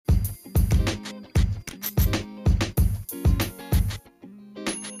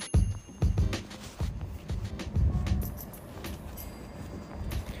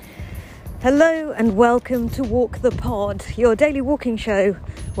Hello and welcome to Walk the Pod, your daily walking show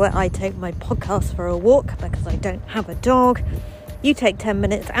where I take my podcast for a walk because I don't have a dog. You take 10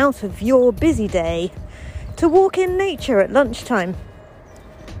 minutes out of your busy day to walk in nature at lunchtime.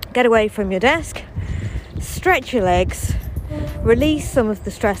 Get away from your desk, stretch your legs, release some of the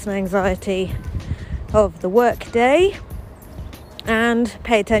stress and anxiety of the work day, and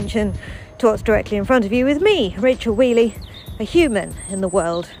pay attention to what's directly in front of you with me, Rachel Wheely, a human in the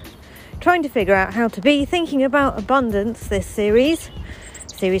world, trying to figure out how to be, thinking about abundance this series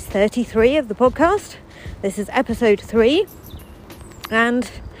 33 of the podcast. This is episode 3, and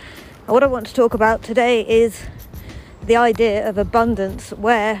what I want to talk about today is the idea of abundance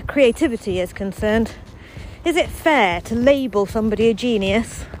where creativity is concerned. Is it fair to label somebody a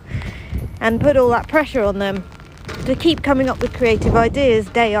genius and put all that pressure on them to keep coming up with creative ideas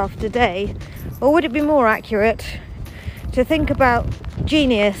day after day? Or would it be more accurate to think about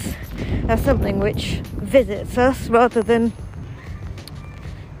genius as something which visits us rather than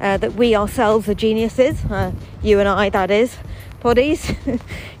that we ourselves are geniuses? You and I, that is, poddies.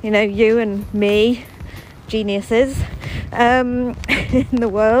 You and me, geniuses in the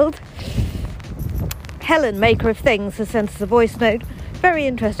world. Helen, maker of things, has sent us a voice note, very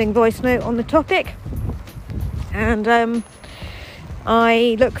interesting voice note on the topic, and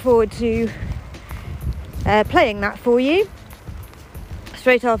I look forward to playing that for you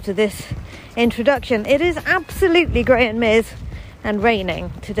straight after this introduction. It is absolutely grey and miz and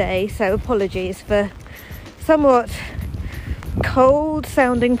raining today, so apologies for somewhat cold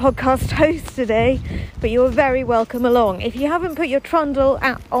sounding podcast host today, but you're very welcome along. If you haven't put your Trundle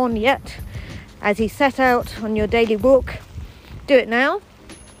app on yet as you set out on your daily walk, do it now.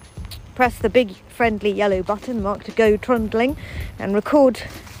 Press the big friendly yellow button marked Go Trundling and record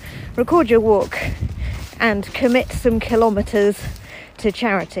your walk and commit some kilometres to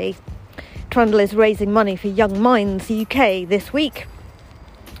charity. Trundle is raising money for Young Minds UK this week,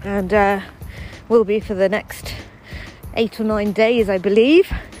 and will be for the next 8 or 9 days, I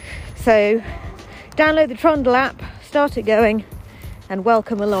believe. So download the Trundle app, start it going, and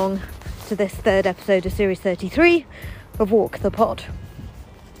welcome along to this third episode of series 33 of Walk the Pod.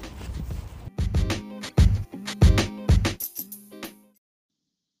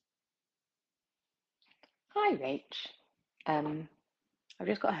 Hi, Rach. I've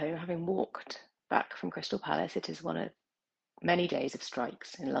just got home, having walked back from Crystal Palace. It is one of many days of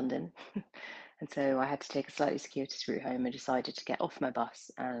strikes in London, and so I had to take a slightly circuitous route home and decided to get off my bus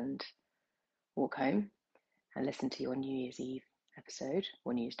and walk home and listen to your New Year's Eve episode,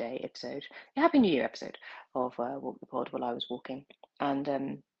 or New Year's Day episode, the Happy New Year episode of Walk the Pod while I was walking.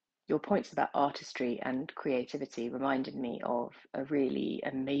 And your points about artistry and creativity reminded me of a really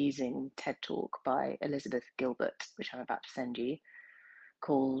amazing TED Talk by Elizabeth Gilbert, which I'm about to send you,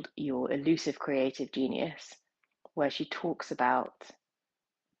 called Your Elusive Creative Genius, where she talks about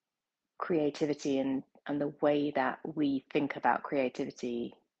creativity and the way that we think about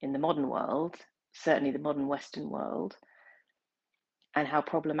creativity in the modern world, certainly the modern Western world, and how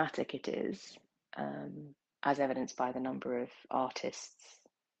problematic it is, as evidenced by the number of artists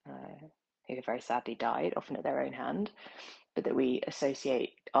who have very sadly died, often at their own hand, but that we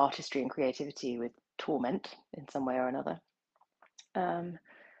associate artistry and creativity with torment in some way or another. And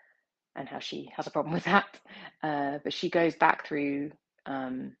how she has a problem with that. But she goes back through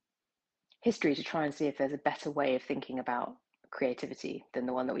history to try and see if there's a better way of thinking about creativity than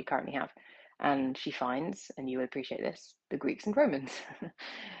the one that we currently have. And she finds, and you would appreciate this, the Greeks and Romans.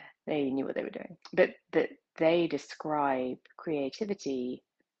 They knew what they were doing. But that they describe creativity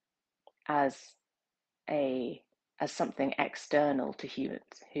as something external to humans,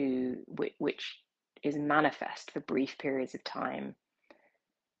 which is manifest for brief periods of time.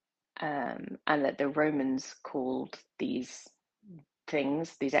 And that the Romans called these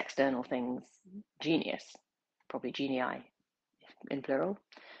things, these external things, genius, probably genii in plural,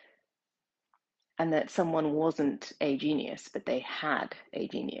 and that someone wasn't a genius, but they had a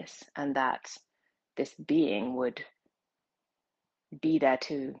genius, and that this being would be there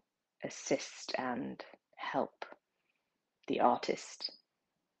to assist and help the artist,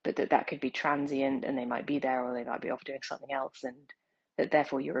 but that could be transient, and they might be there or they might be off doing something else, and that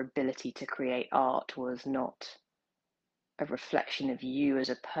therefore your ability to create art was not a reflection of you as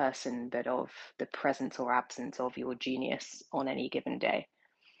a person, but of the presence or absence of your genius on any given day.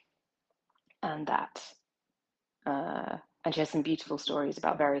 And and she has some beautiful stories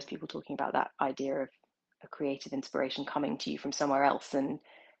about various people talking about that idea of a creative inspiration coming to you from somewhere else and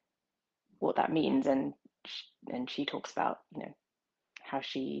what that means. And she talks about, how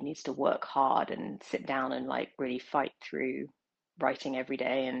she needs to work hard and sit down and really fight through writing every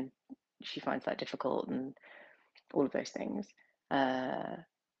day and she finds that difficult and all of those things. But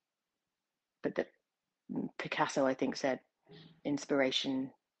that Picasso, I think, said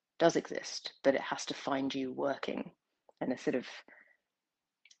inspiration does exist, but it has to find you working. And a sort of,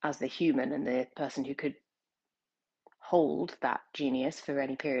 as the human and the person who could hold that genius for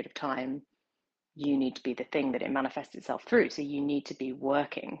any period of time, you need to be the thing that it manifests itself through. So you need to be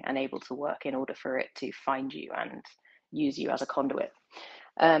working and able to work in order for it to find you and use you as a conduit.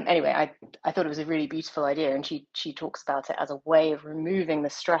 Anyway, I thought it was a really beautiful idea, and she talks about it as a way of removing the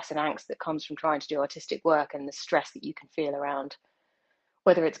stress and angst that comes from trying to do artistic work, and the stress that you can feel around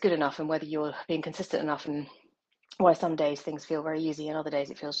whether it's good enough and whether you're being consistent enough, and why some days things feel very easy and other days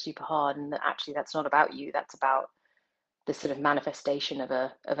it feels super hard, and that actually that's not about you, that's about this sort of manifestation of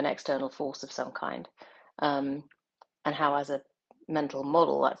an external force of some kind, and how as a mental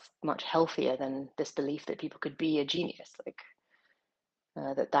model that's much healthier than this belief that people could be a genius, like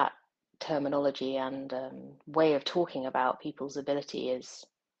that terminology and way of talking about people's ability is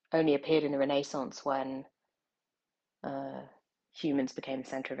only appeared in the Renaissance when humans became the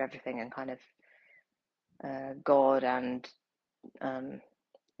center of everything, and kind of God and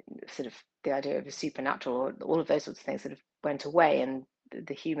sort of the idea of a supernatural, or all of those sorts of things sort of went away, and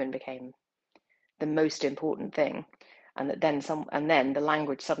the human became the most important thing. And that then the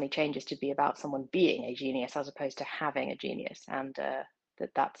language suddenly changes to be about someone being a genius as opposed to having a genius, and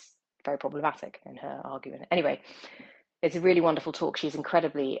that's very problematic in her argument. Anyway, it's a really wonderful talk. She's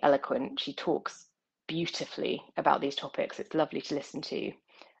incredibly eloquent. She talks beautifully about these topics. It's lovely to listen to,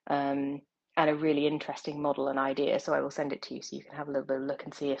 and a really interesting model and idea. So I will send it to you so you can have a little bit of a look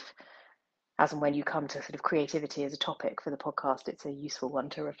and see if, as and when you come to sort of creativity as a topic for the podcast, it's a useful one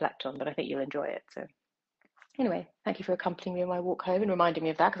to reflect on. But I think you'll enjoy it. So anyway, thank you for accompanying me on my walk home and reminding me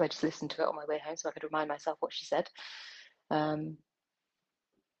of that, because I just listened to it on my way home so I could remind myself what she said. And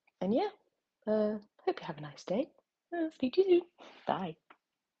yeah, hope you have a nice day. Speak to you soon. Bye.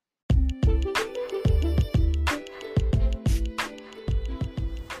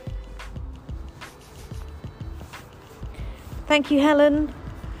 Thank you, Helen,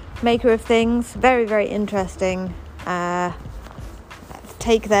 maker of things. Very, very interesting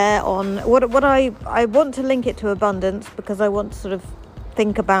take there on what I want to link it to abundance, because I want to sort of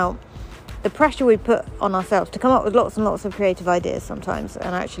think about the pressure we put on ourselves to come up with lots and lots of creative ideas sometimes,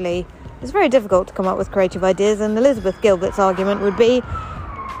 and actually it's very difficult to come up with creative ideas. And Elizabeth Gilbert's argument would be,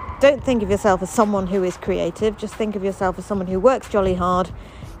 don't think of yourself as someone who is creative, just think of yourself as someone who works jolly hard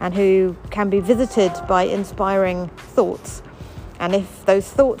and who can be visited by inspiring thoughts. And if those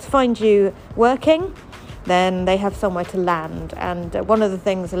thoughts find you working, then they have somewhere to land. And one of the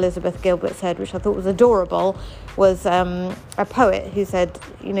things Elizabeth Gilbert said, which I thought was adorable, was a poet who said,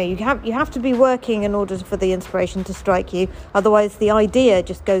 you have to be working in order for the inspiration to strike you. Otherwise, the idea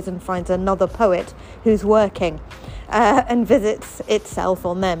just goes and finds another poet who's working and visits itself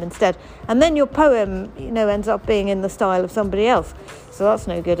on them instead. And then your poem, ends up being in the style of somebody else. So that's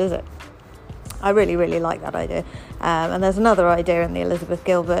no good, is it? I really, really like that idea. And there's another idea in the Elizabeth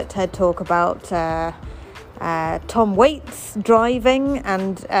Gilbert TED Talk about Tom Waits driving,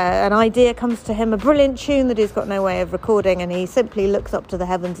 and an idea comes to him, a brilliant tune that he's got no way of recording, and he simply looks up to the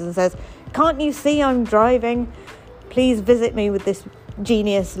heavens and says, "Can't you see I'm driving? Please visit me with this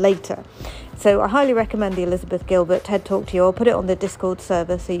genius later." So I highly recommend the Elizabeth Gilbert TED Talk to you. I'll put it on the Discord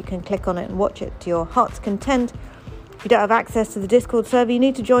server so you can click on it and watch it to your heart's content. If you don't have access to the Discord server, you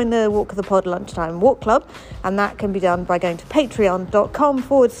need to join the Walk the Pod Lunchtime Walk Club, and that can be done by going to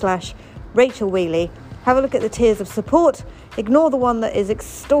patreon.com/Rachel Wheely. Have a look at the tiers of support. Ignore the one that is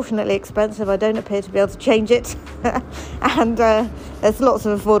extortionately expensive. I don't appear to be able to change it. And there's lots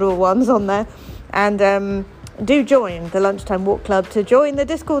of affordable ones on there. And do join the Lunchtime Walk Club to join the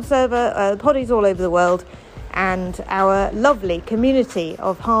Discord server, poddies all over the world, and our lovely community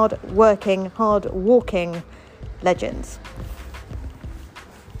of hard-working, hard-walking legends.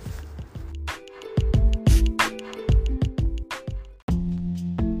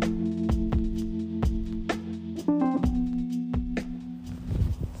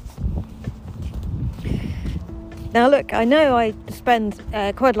 Now look, I know I spend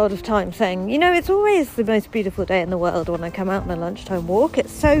quite a lot of time saying, it's always the most beautiful day in the world when I come out on a lunchtime walk.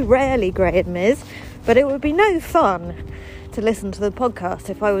 It's so rarely grey and Miz, but it would be no fun to listen to the podcast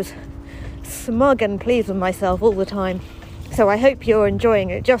if I was smug and pleased with myself all the time. So I hope you're enjoying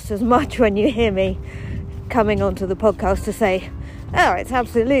it just as much when you hear me coming onto the podcast to say, oh, it's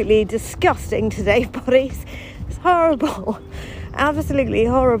absolutely disgusting today, buddies. It's horrible. Absolutely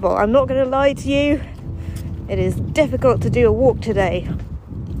horrible. I'm not going to lie to you. It is difficult to do a walk today.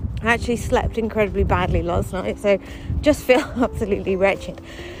 I actually slept incredibly badly last night, so just feel absolutely wretched.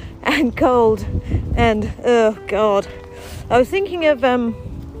 and cold, and oh god. I was thinking of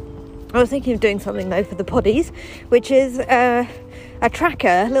doing something though for the poddies, which is a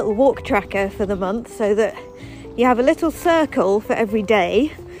tracker, a little walk tracker for the month, so that you have a little circle for every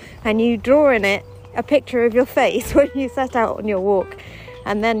day and you draw in it a picture of your face when you set out on your walk,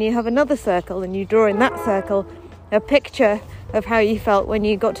 and then you have another circle and you draw in that circle a picture of how you felt when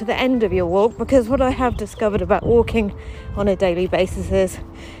you got to the end of your walk. Because what I have discovered about walking on a daily basis is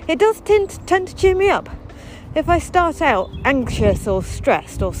it does tend to cheer me up. If I start out anxious or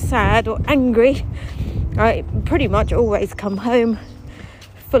stressed or sad or angry, I pretty much always come home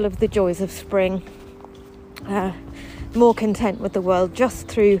full of the joys of spring, more content with the world just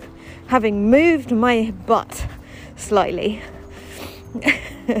through having moved my butt slightly.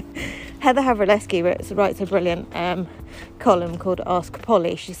 Heather Havrilesky writes a brilliant column called Ask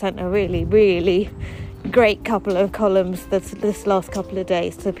Polly. She sent a really, really great couple of columns this last couple of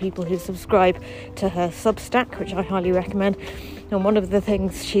days to people who subscribe to her Substack, which I highly recommend. And one of the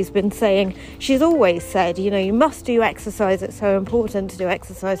things she's been saying, she's always said, you must do exercise. It's so important to do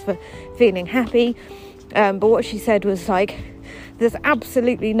exercise for feeling happy. But what she said was like, there's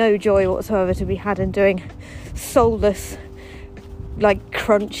absolutely no joy whatsoever to be had in doing soulless like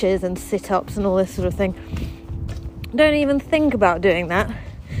crunches and sit-ups and all this sort of thing. Don't even think about doing that.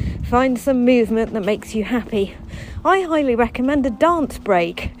 Find some movement that makes you happy. I highly recommend a dance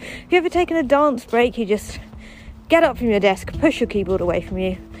break. Have you ever taken a dance break? You just get up from your desk, push your keyboard away from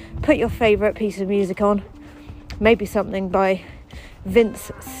you, put your favourite piece of music on, maybe something by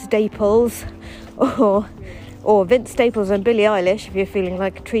Vince Staples or Vince Staples and Billie Eilish if you're feeling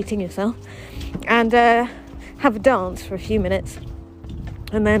like treating yourself, and have a dance for a few minutes.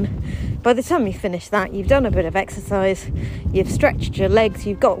 And then by the time you finish that, you've done a bit of exercise, you've stretched your legs,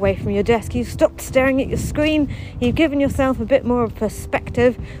 you've got away from your desk, you've stopped staring at your screen, you've given yourself a bit more of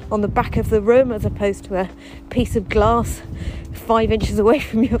perspective on the back of the room as opposed to a piece of glass 5 inches away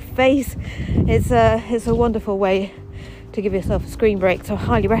from your face. It's a wonderful way to give yourself a screen break, so I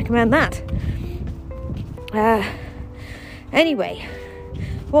highly recommend that. Anyway,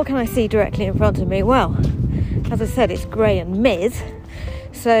 what can I see directly in front of me? Well, as I said, it's grey and mid.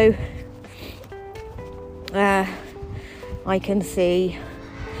 So I can see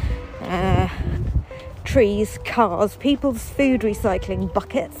trees, cars, people's food recycling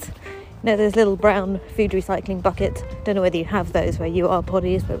buckets. Those little brown food recycling buckets. Don't know whether you have those where you are,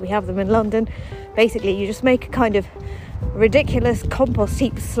 poddies, but we have them in London. Basically, you just make a kind of ridiculous compost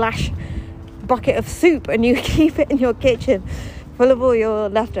heap / bucket of soup, and you keep it in your kitchen full of all your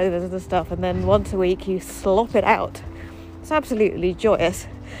leftovers and stuff, and then once a week you slop it out. It's absolutely joyous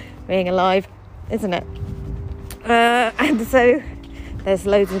being alive, isn't it? And so there's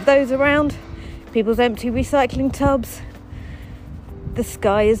loads of those around, people's empty recycling tubs. The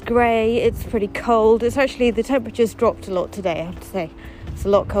sky is grey, it's pretty cold. It's actually, the temperature's dropped a lot today, I have to say. It's a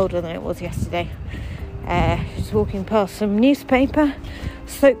lot colder than it was yesterday. Just walking past some newspaper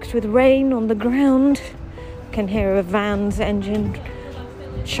soaked with rain on the ground. Can hear a van's engine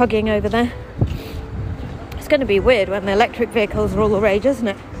chugging over there. It's going to be weird when the electric vehicles are all the rage, isn't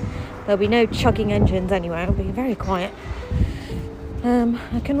it? There'll be no chugging engines anywhere. It'll be very quiet.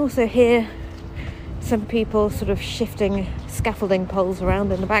 I can also hear some people sort of shifting scaffolding poles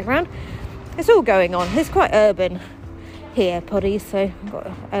around in the background. It's all going on. It's quite urban here, poddies, so I've got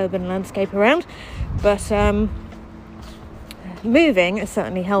an urban landscape around. But moving is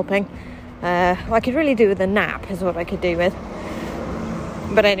certainly helping. I could really do with a nap, is what I could do with.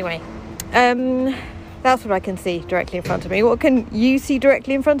 But anyway, that's what I can see directly in front of me. What can you see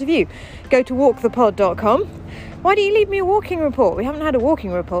directly in front of you? Go to walkthepod.com. Why don't you leave me a walking report? We haven't had a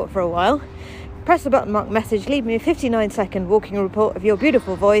walking report for a while. Press the button mark message, leave me a 59-second walking report of your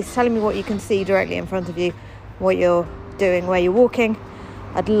beautiful voice, telling me what you can see directly in front of you, what you're doing, where you're walking.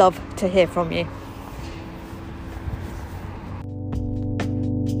 I'd love to hear from you.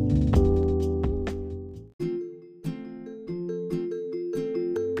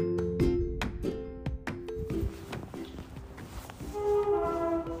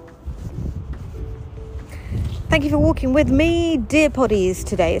 Thank you for walking with me, dear poddies,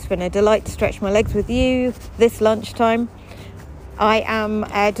 today. It's been a delight to stretch my legs with you this lunchtime. I am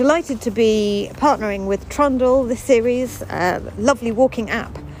delighted to be partnering with Trundle this series, a lovely walking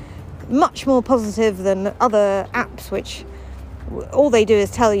app, much more positive than other apps which all they do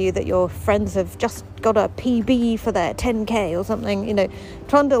is tell you that your friends have just got a PB for their 10k or something.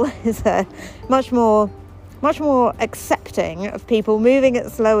 Trundle is much more accepting of people moving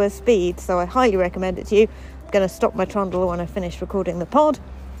at slower speeds, so I highly recommend it to you. I'm going to stop my Trundle when I finish recording the pod.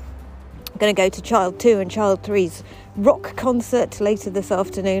 I'm going to go to Child 2 and Child 3's rock concert later this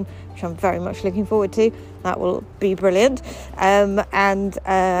afternoon, which I'm very much looking forward to. That will be brilliant. And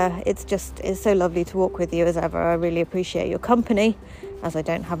it's so lovely to walk with you as ever. I really appreciate your company, as I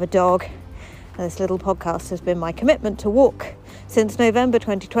don't have a dog. And this little podcast has been my commitment to walk since November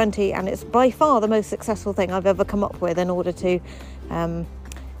 2020, and it's by far the most successful thing I've ever come up with in order to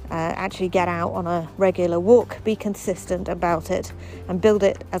actually get out on a regular walk, be consistent about it, and build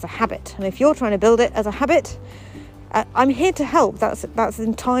it as a habit. And if you're trying to build it as a habit, I'm here to help. That's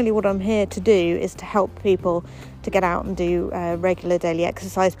entirely what I'm here to do, is to help people to get out and do regular daily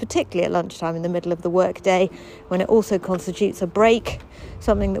exercise, particularly at lunchtime in the middle of the work day, when it also constitutes a break,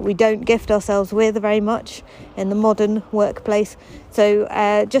 something that we don't gift ourselves with very much in the modern workplace. So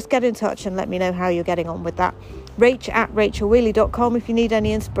just get in touch and let me know how you're getting on with that. Rach@rachelwheely.com if you need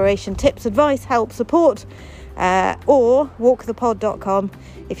any inspiration, tips, advice, help, support, or walkthepod.com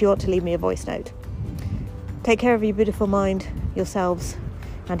if you want to leave me a voice note. Take care of your beautiful mind, yourselves,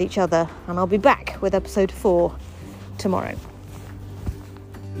 and each other, and I'll be back with episode 4 tomorrow.